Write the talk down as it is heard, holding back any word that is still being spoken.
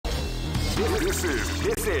This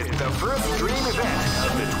is the first dream event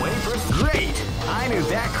of the 21st. Great! I knew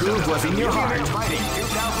that groove was in your heart. Fighting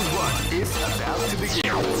 2001 is about to begin.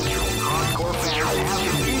 Hardcore fans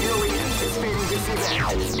have been eagerly anticipating this event,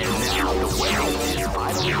 and now the waiting is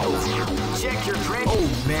finally over. Check your train. Oh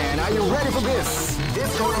man, are you ready for this? This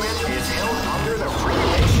tournament is held under the free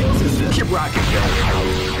ratio system. Keep rocking, baby.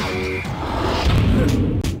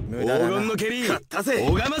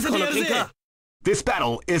 This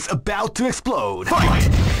battle is about to explode. Fight!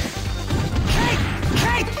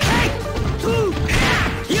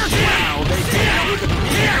 Wow, they came out with a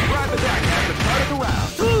surprise attack at the start of the round.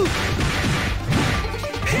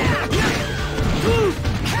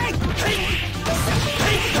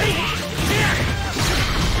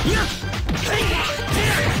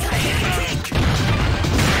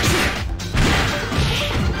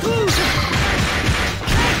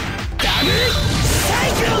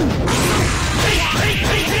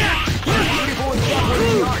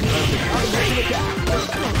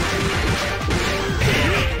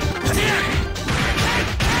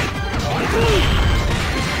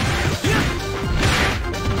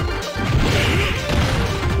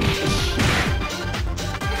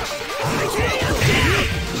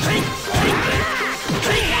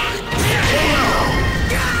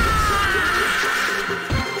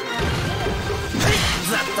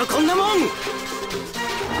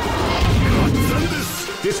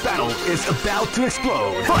 This battle is about to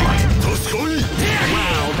explode. Fight!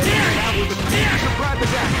 Wow, they came out with a surprise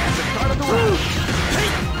attack at the start of the round.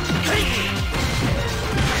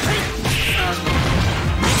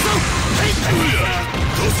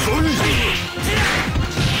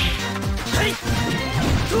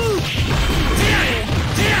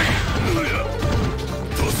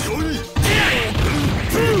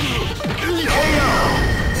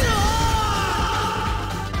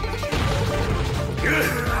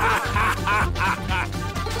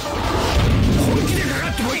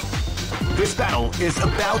 This battle is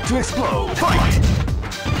about to explode. Fight!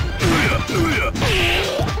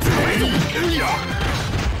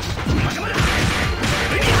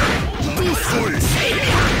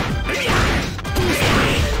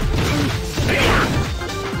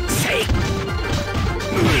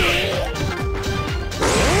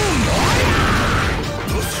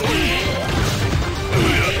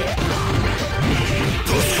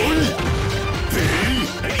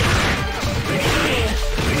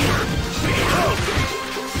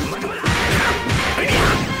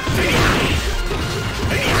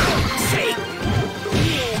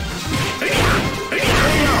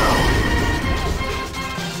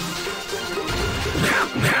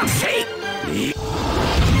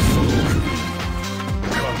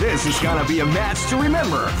 This is gonna be a match to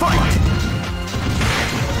remember. Fight!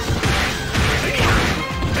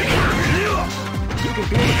 You can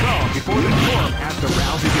feel the calm before the storm as the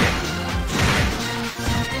round begins.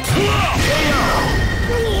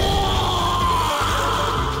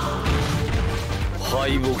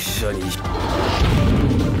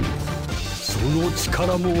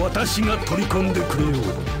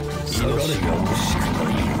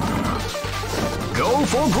 Go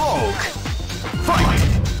for broke! Fight!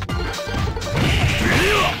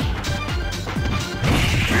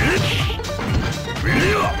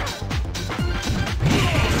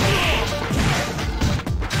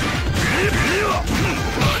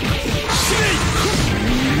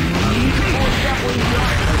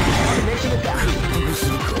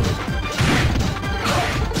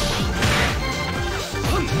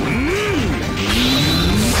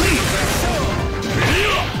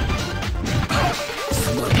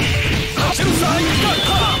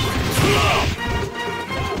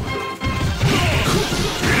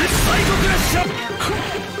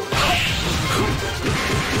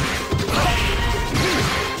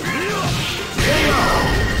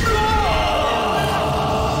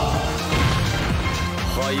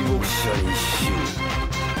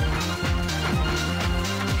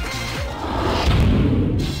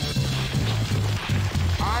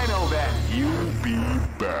 I know that you'll be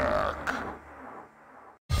back.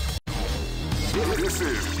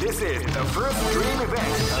 This is the first dream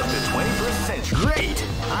event of the 21st century. Great!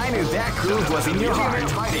 I knew that groove was in your heart.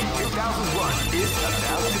 Fighting 2001 is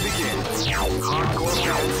about to begin. Hardcore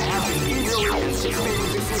fans have been eagerly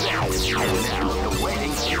anticipating this event, and now the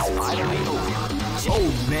waiting is finally over. Oh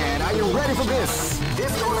man, are you ready for this?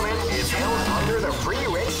 This tournament is held under the free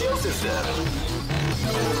ratio system.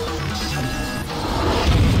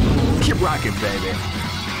 Keep rocking, baby.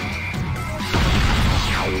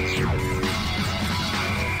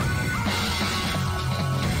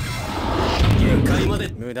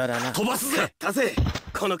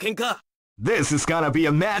 This is gonna be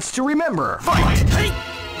a match to remember. Fight!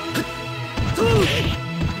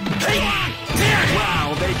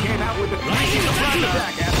 Wow, they came out with the front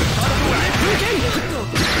attack at the start of the round.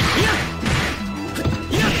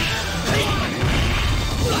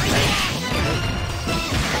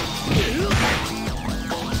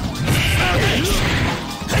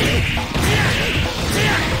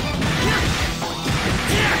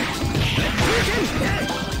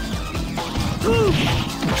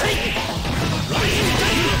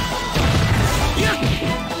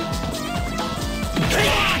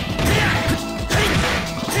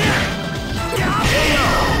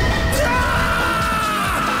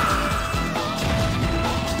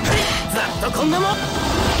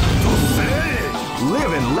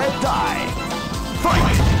 Live and let die.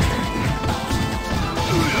 Fight!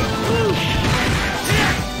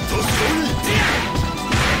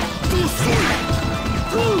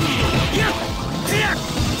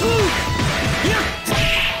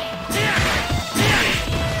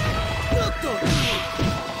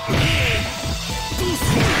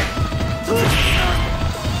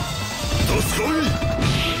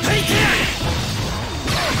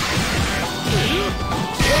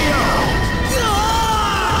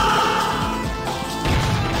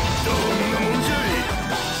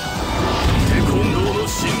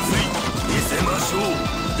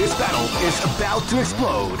 This battle is about to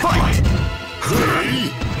explode. Fight!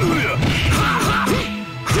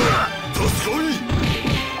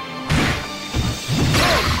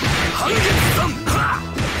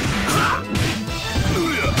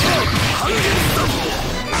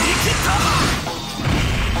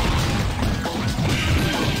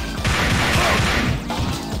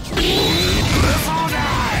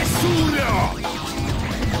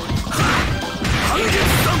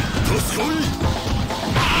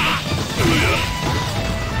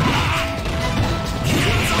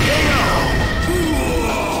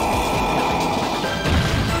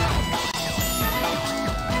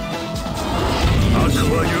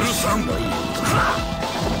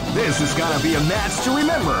 This is gonna be a match to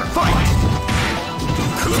remember. Fight!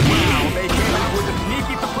 Wow, they came out with a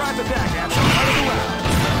sneaky surprise attack at the start of the round.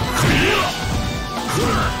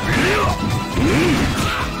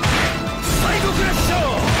 Psycho Crash!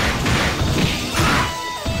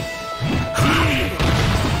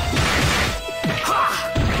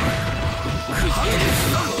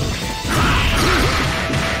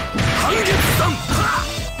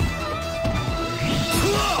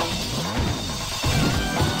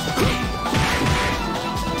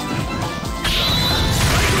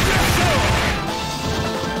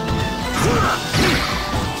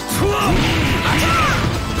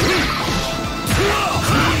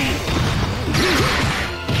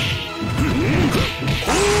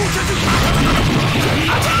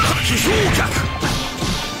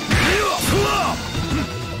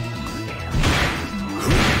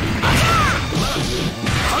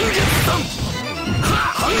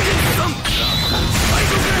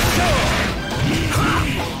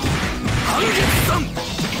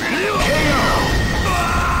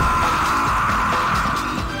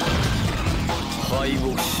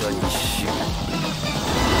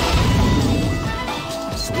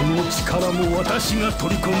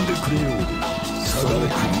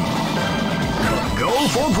 Go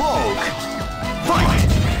for broke! Fight!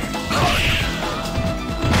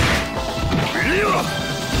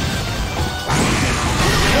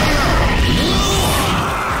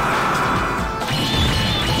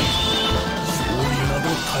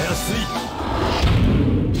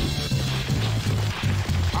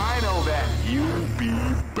 I know that you'll be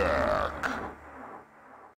back.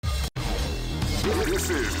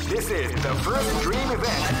 This is the first dream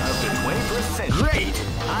event of the 21st century. Great!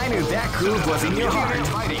 I knew that groove was in your heart.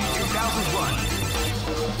 Fighting 2001.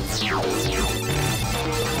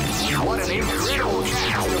 What an incredible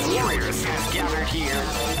cast of warriors has gathered here.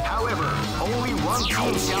 However, only one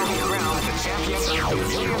team shall be crowned the champion of the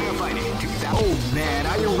Millionaire Fighting 2000. Oh man,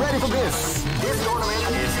 are you ready for this? This tournament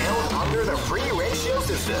is held under the free ratio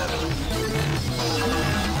system.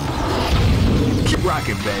 Keep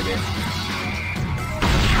rocking, baby.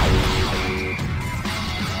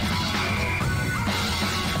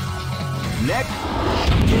 Next,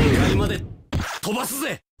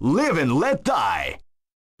 live and let die.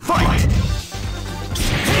 Fight!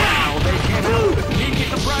 Wow, they came out with a sneaky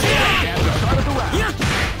surprise attack at the start of the round.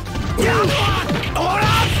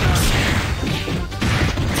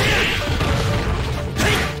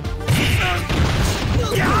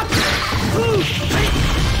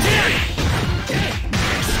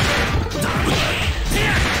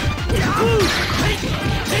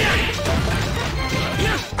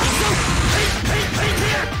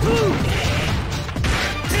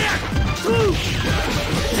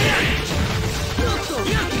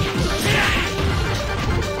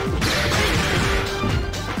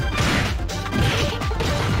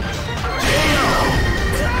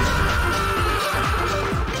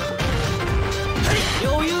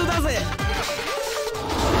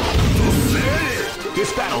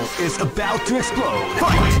 This battle is about to explode.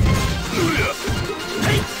 Fight!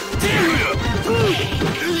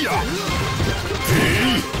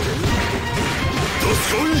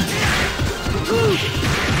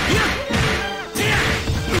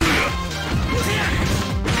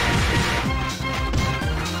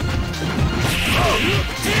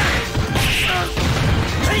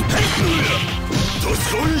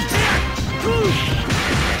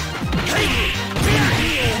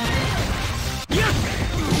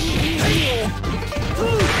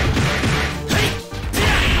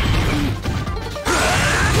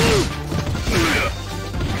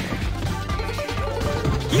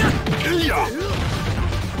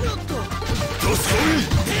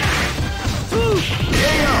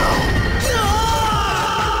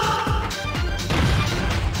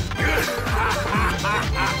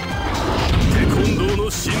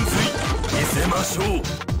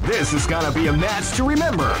 This is gonna be a match to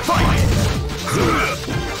remember. Fight!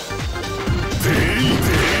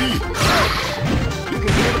 You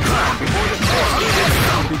can hear the crowd before the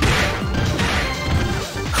round begins.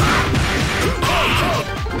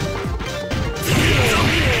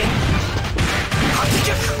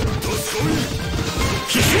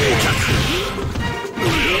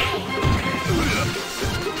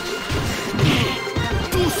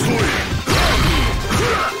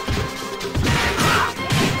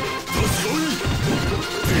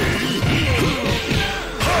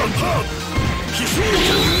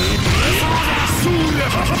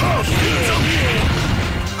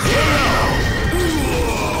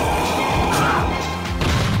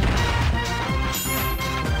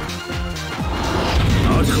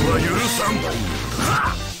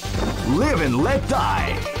 Live and let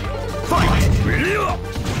die. Fight!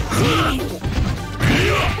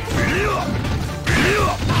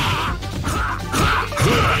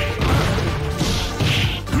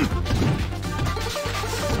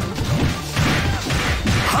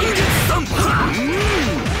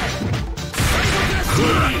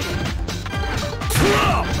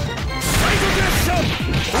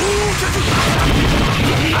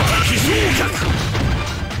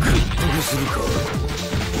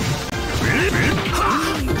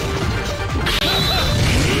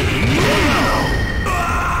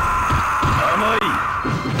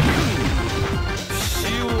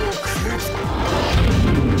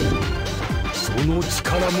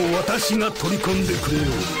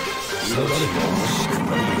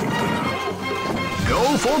 Go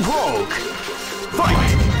for broke.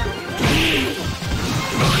 Fight!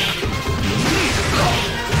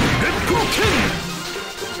 Let go Ken!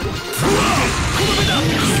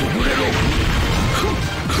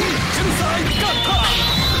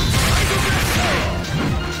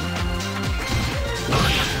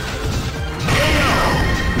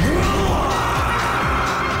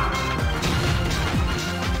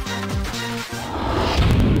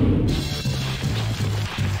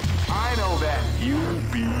 I know that you'll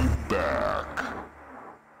be back.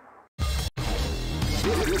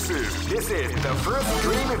 This is the first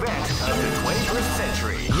dream event of the 21st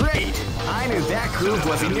century. Great! I knew that groove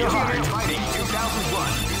was in your heart. Fighting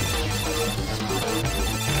 2001.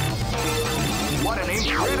 What an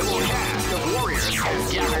incredible cast of warriors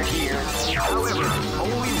has gathered here. However,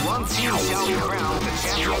 only one team shall be crowned the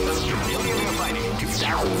champion of the Millionaire Fighting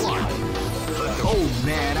 2001. Oh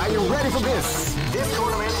man, are you ready for this? This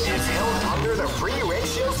tournament is held under the free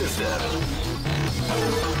ratio system.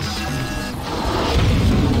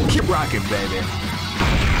 Keep rocking, baby.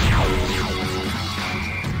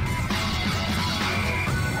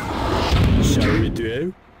 Shall we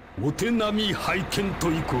do? お手並み拝見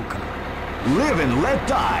といこうか。Live and let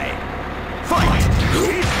die. Fight!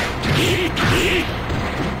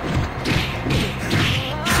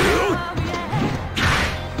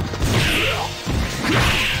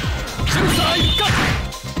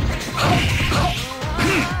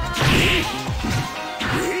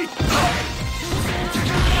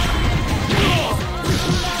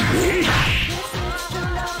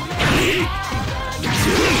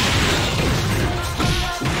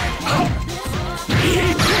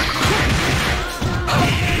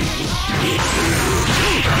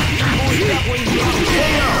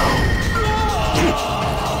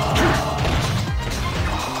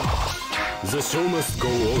 The show must go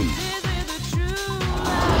on.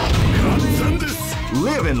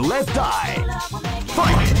 Live and let die.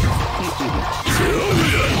 Fight!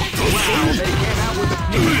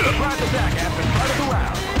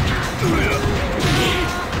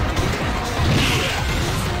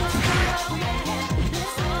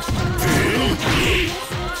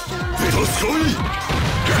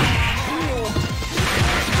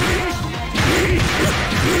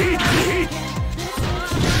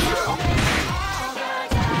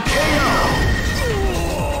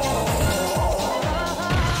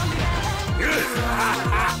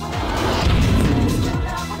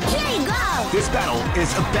 This battle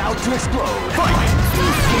is about to explode. Fight!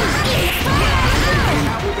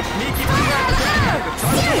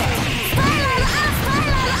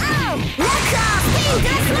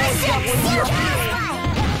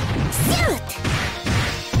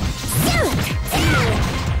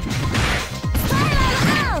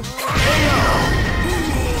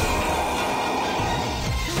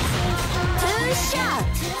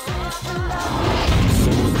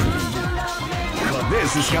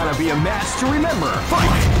 This is gonna be a match to remember.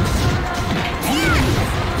 Fight!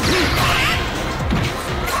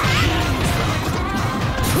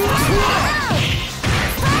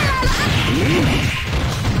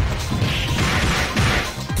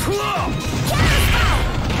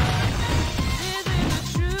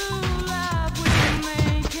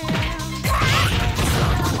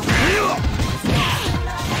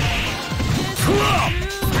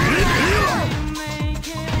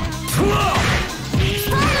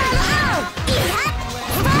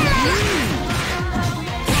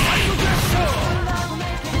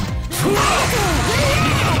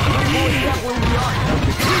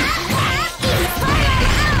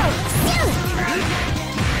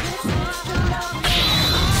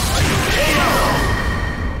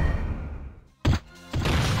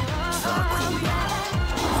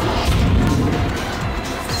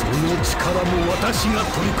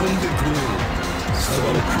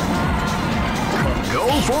 Go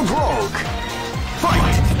for broke!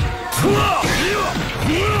 Fight!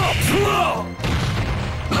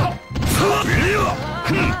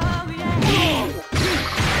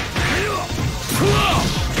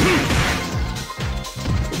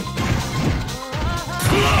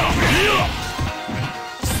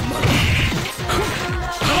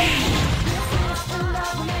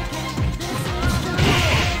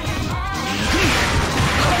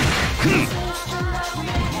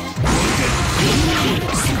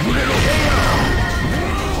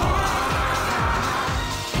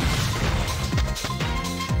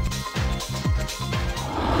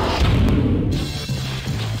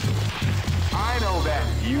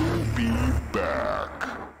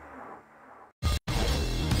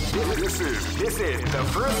 This is the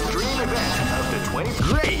first dream event of the 20th.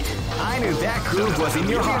 Great! I knew that groove was in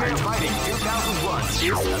your heart. Fighting 2001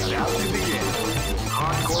 is about to begin.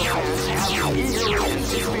 Hardcore fans have been eagerly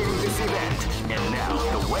anticipating this event, and now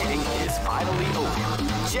the waiting is finally over.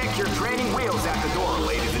 Check your training wheels at the door,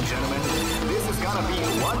 ladies and gentlemen. This is gonna be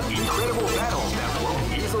one incredible battle that won't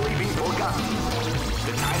easily be forgotten.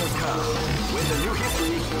 The time has come when the new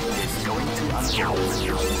history is going to unfold.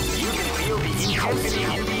 You can feel the intensity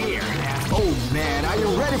in the air. Oh man, are you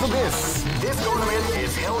ready for this? This tournament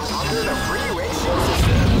is held under the free ratio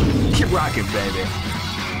system. Keep rocking, baby.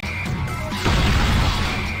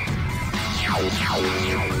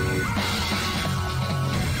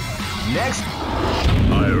 Next.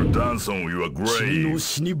 I'll dance on your grave.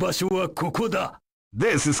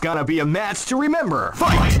 This is gonna be a match to remember.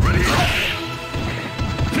 Fight! Ready?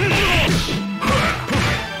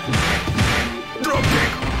 Drop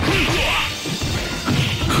kick!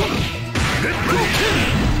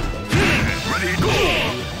 Ready, go! Ready, go!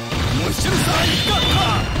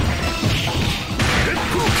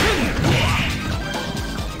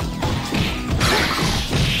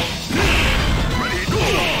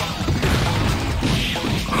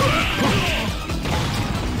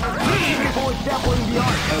 People dabbling the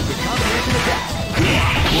art of the combination attack.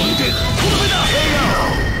 Wounded!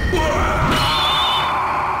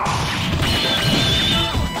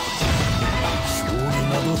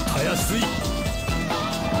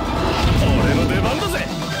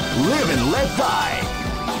 Live and let die.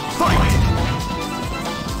 Fight!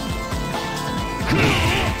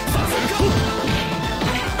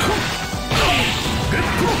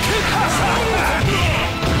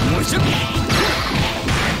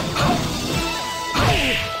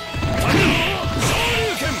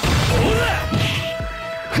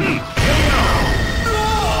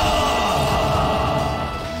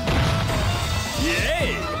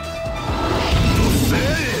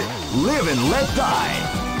 Live and let die.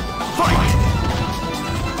 Fight!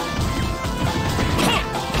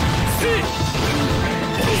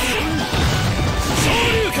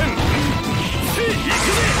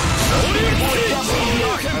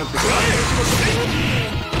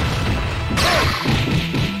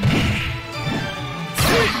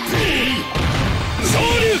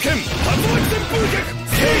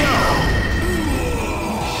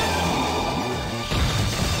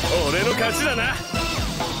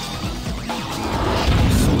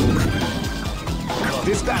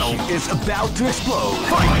 This battle is about to explode.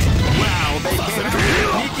 Fight! Wow, they came out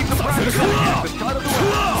sneaky surprise at the start of the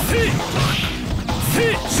round.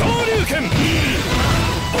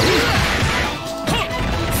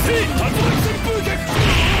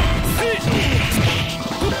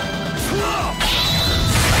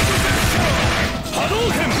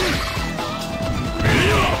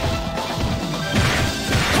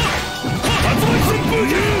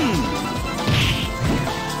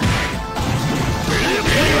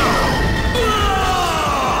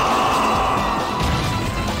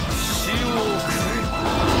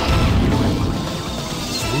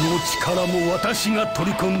 力も私が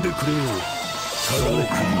取り込んでくれよ。下がれ。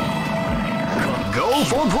 Go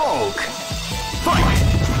for broke.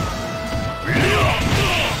 Fight.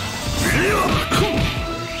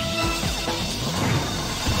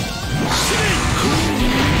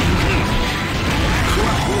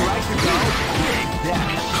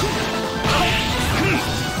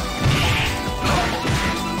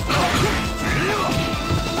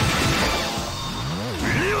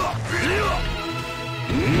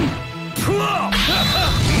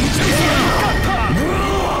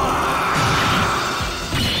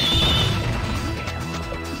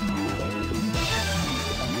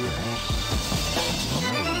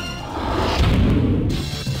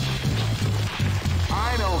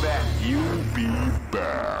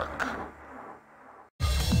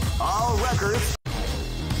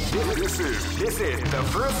 This is the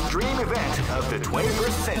first dream event of the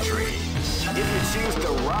 21st century. If you choose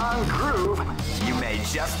the wrong groove, you may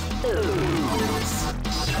just lose.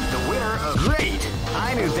 The winner of Great!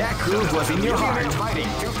 I knew that groove was in your heart. Fighting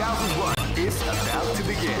 2001 is about to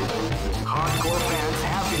begin. Hardcore fans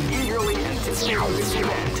have been eagerly anticipating this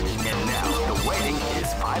event, and now the waiting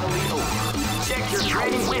is finally over. Check your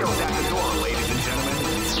training wheels at the door, ladies and gentlemen.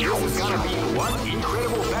 This is gonna be one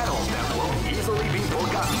incredible battle that won't easily be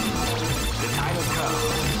forgotten. The time has come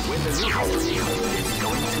when the new history is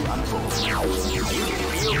going to unfold. You can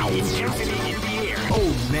feel the intensity in the air. Oh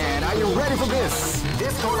man, are you ready for this?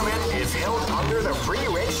 This tournament is held under the free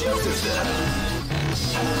ratio system.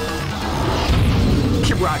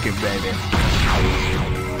 Keep rocking, baby.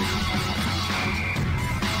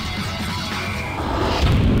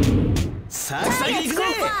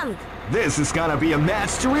 This is gonna be a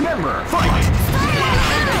match to remember. Fight!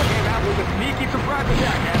 Came out with a sneaky surprise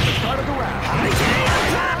attack at the start of the round.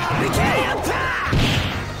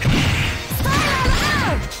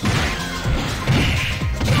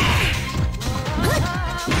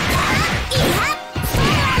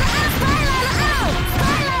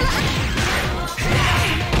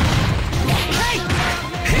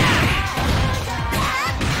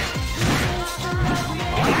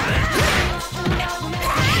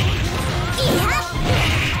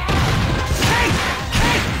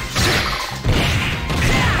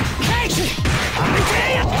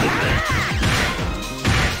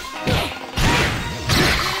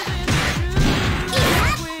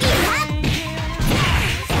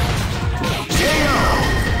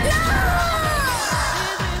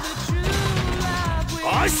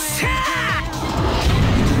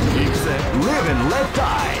 Live and let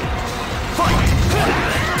die. Fight!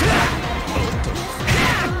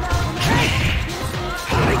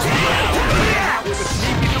 With a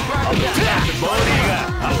sneaky surprise attack, the body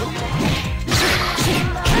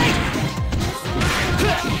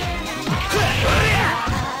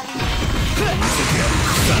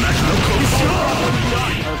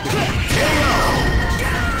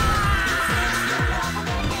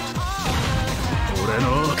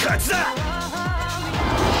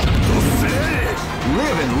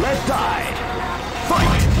Live and let die.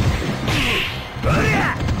 Fight!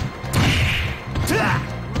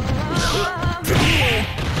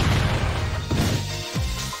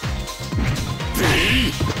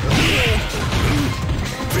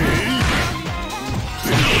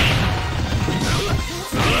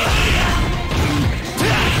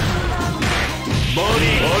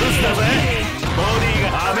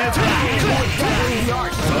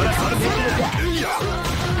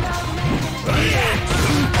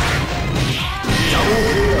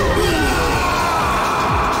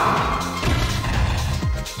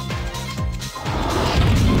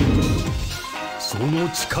その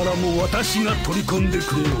力も私が取り込んで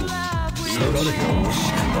くれよ。下がれよ。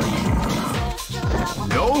しかない。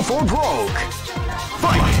 Go for broke.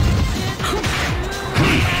 Fight!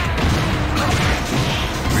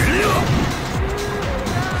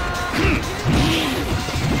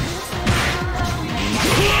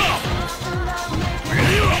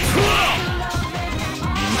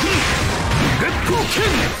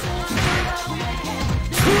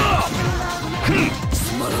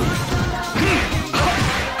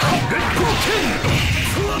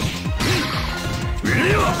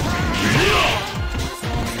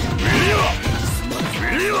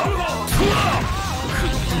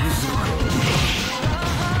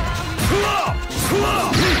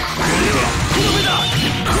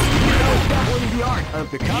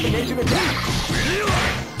 combination attack.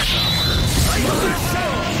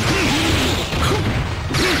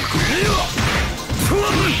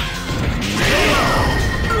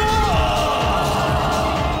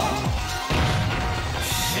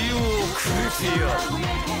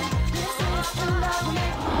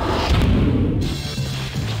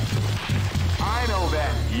 I know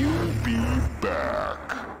that you'll be back.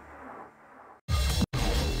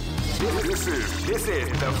 This is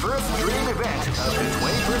the first dream event of the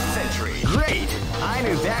 21st century. Great! I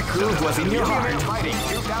knew that groove was in your heart. Fighting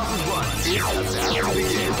 2001 is about to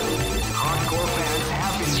begin. Hardcore fans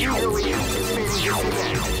have been eagerly anticipating this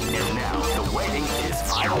event, and now the waiting is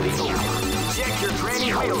finally over. Check your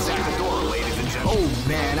training wheels at the door, ladies and gentlemen. Oh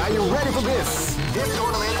man, are you ready for this? This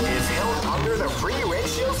tournament is held under the free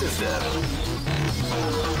ratio system.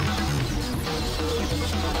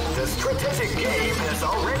 The strategic game has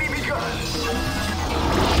already begun.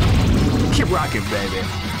 Keep rocking, baby.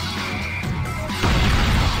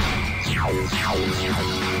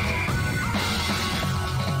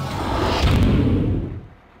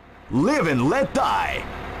 Live and let die.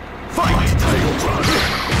 Fight!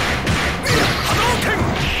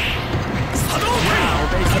 Wow,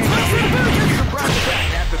 they came out with a surprise attack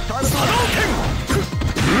at the start of the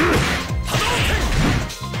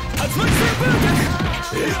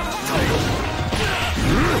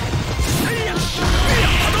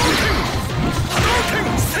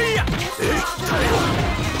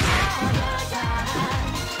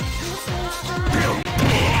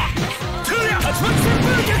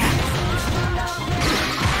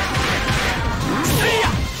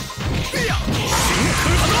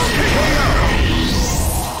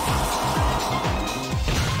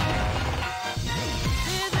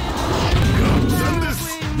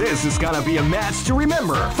This is gonna be a match to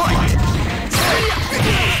remember. Fight!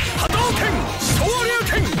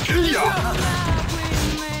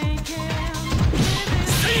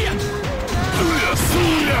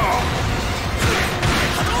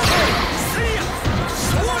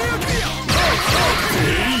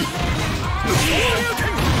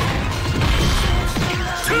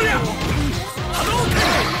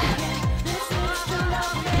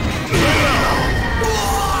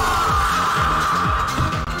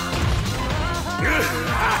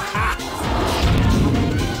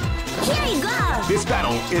 This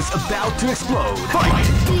battle is about to explode. Fight!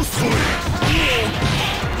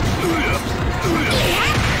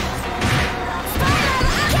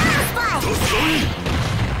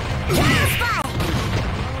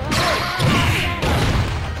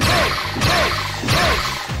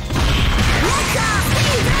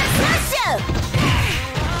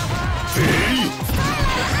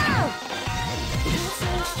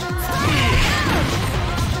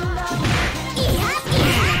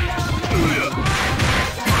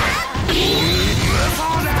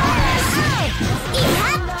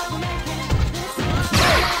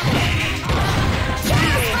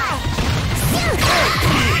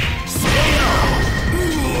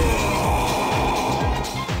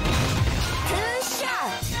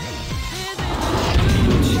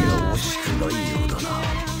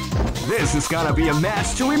 This is gonna be a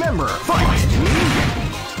match to remember. Fight!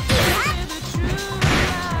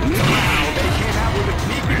 Wow, they came out with a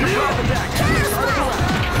sneaky surprise attack at the start of the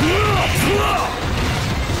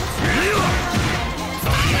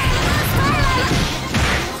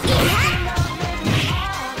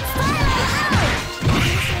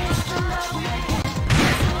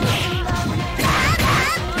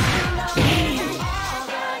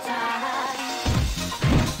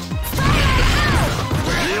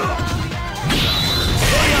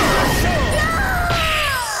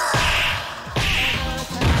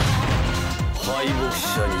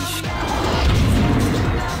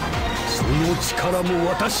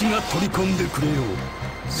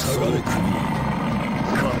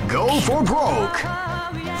Go for broke!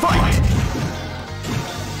 Fight!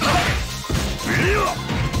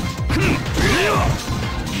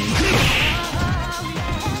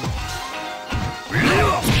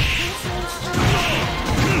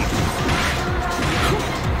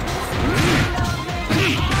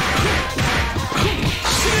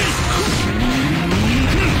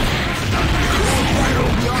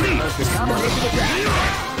 The combination attack.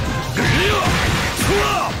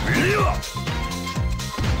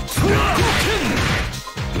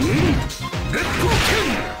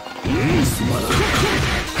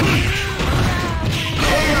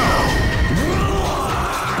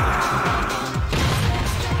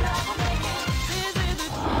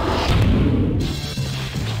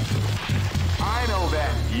 I know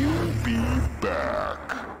that you'll be back.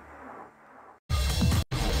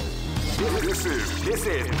 This is This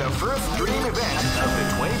is the first dream event of the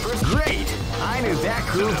 21st. Great! I knew that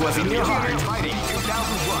groove was in your heart. Fighting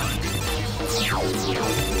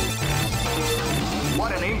 2001.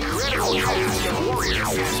 What an incredible cast of warriors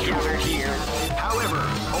has gathered here. However,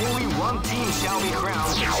 only one team shall be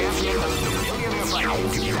crowned the champion of the Millionaire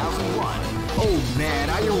Fighting 2001. Oh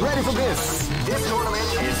man, are you ready for this? This tournament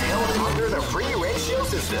is held under the free ratio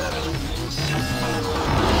system.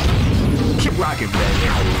 Keep rocking,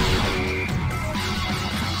 baby.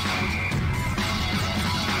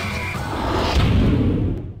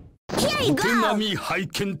 Here you go!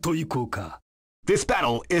 This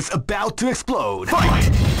battle is about to explode. Fight!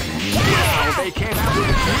 Now they came out with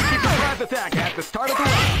a sneaky surprise attack at the start of the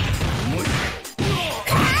round.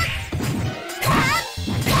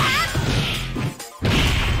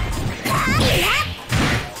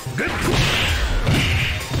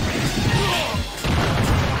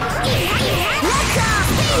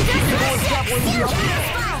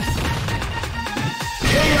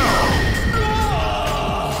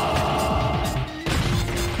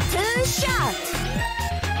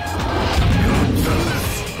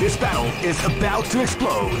 This battle is about to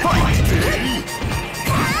explode. Fight!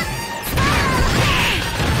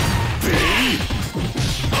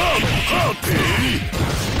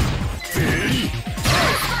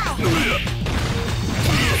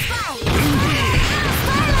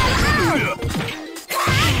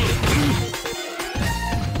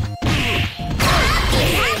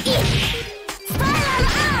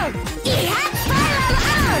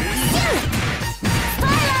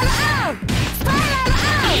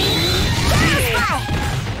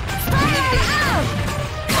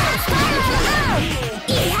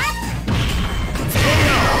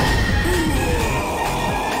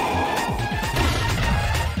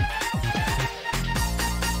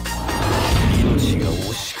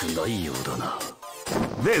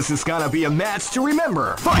 This is gonna be a match to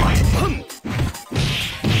remember. Fight!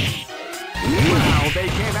 Wow, they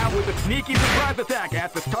came out with a sneaky surprise attack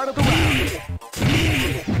at the start of the round.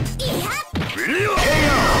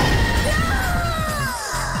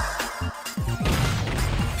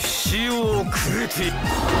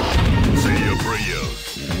 Say a prayer.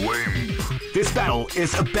 Wimp. This battle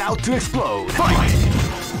is about to explode. Fight!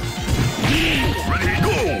 Ready,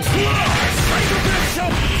 go!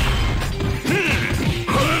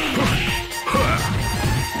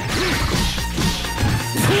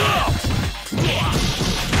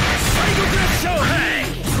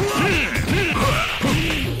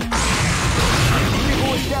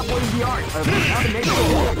 Step was the art of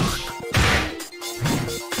combination.